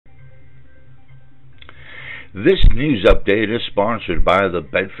This news update is sponsored by the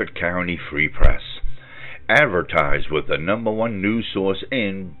Bedford County Free Press. Advertise with the #1 news source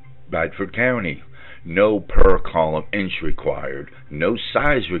in Bedford County. No per column inch required. No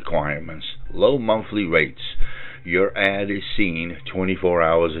size requirements. Low monthly rates. Your ad is seen 24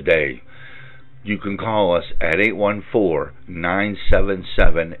 hours a day. You can call us at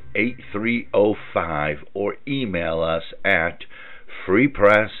 814-977-8305 or email us at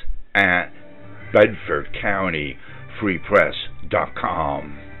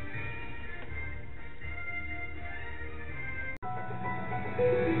freepress@bedfordcountyfreepress.com.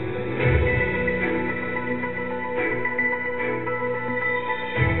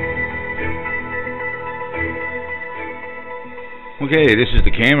 Okay, this is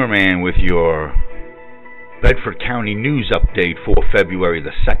the cameraman with your Bedford County news update for February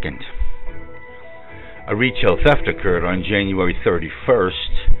the 2nd. A retail theft occurred on January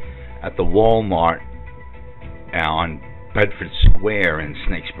 31st at the Walmart on Bedford Square in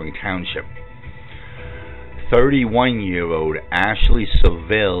Snake Spring Township. 31-year-old Ashley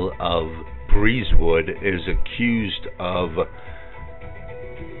Seville of Breezewood is accused of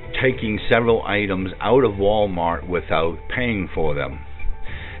taking several items out of Walmart without paying for them.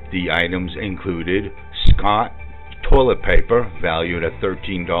 The items included Scott toilet paper valued at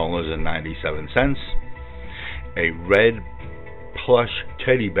 $13.97, a red plush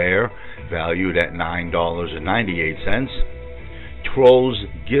teddy bear valued at $9.98, Trolls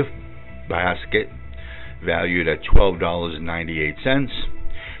gift basket valued at $12.98,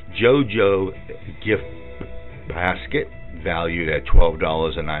 JoJo gift basket valued at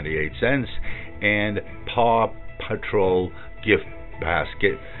 $12.98, and Paw Patrol gift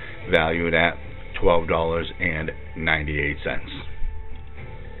basket valued at $12.98.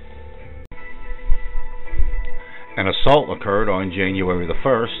 An assault occurred on January the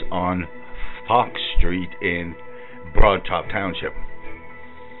 1st on Fox Street in Broadtop Township.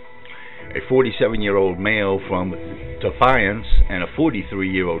 A 47-year-old male from Defiance and a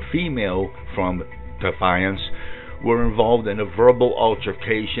 43-year-old female from Defiance were involved in a verbal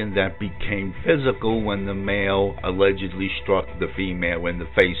altercation that became physical when the male allegedly struck the female in the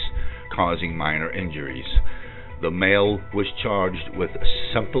face, causing minor injuries. The male was charged with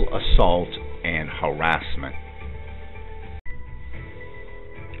simple assault and harassment.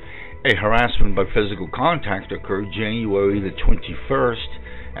 A harassment by physical contact occurred January the 21st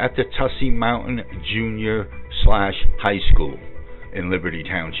at the Tussey Mountain Junior/High School in Liberty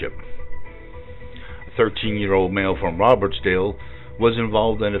Township. A 13-year-old male from Robertsdale was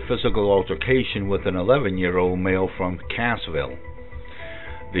involved in a physical altercation with an 11-year-old male from Cassville.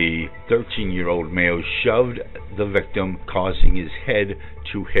 The 13-year-old male shoved the victim, causing his head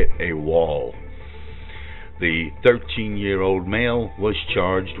to hit a wall. The 13-year-old male was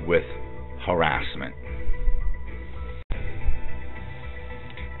charged with harassment.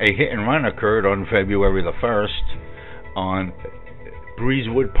 A hit and run occurred on February the 1st on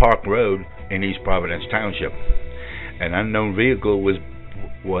Breezewood Park Road in East Providence Township. An unknown vehicle was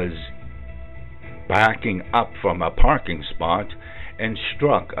backing up from a parking spot and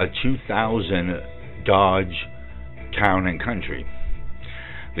struck a 2000 Dodge Town & Country.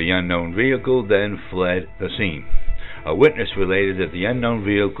 The unknown vehicle then fled the scene. A witness related that the unknown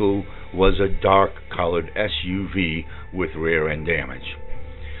vehicle was a dark-colored SUV with rear-end damage.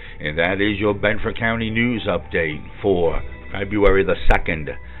 And that is your Bedford County news update for February the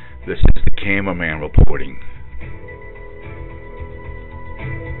 2nd. This is the cameraman reporting.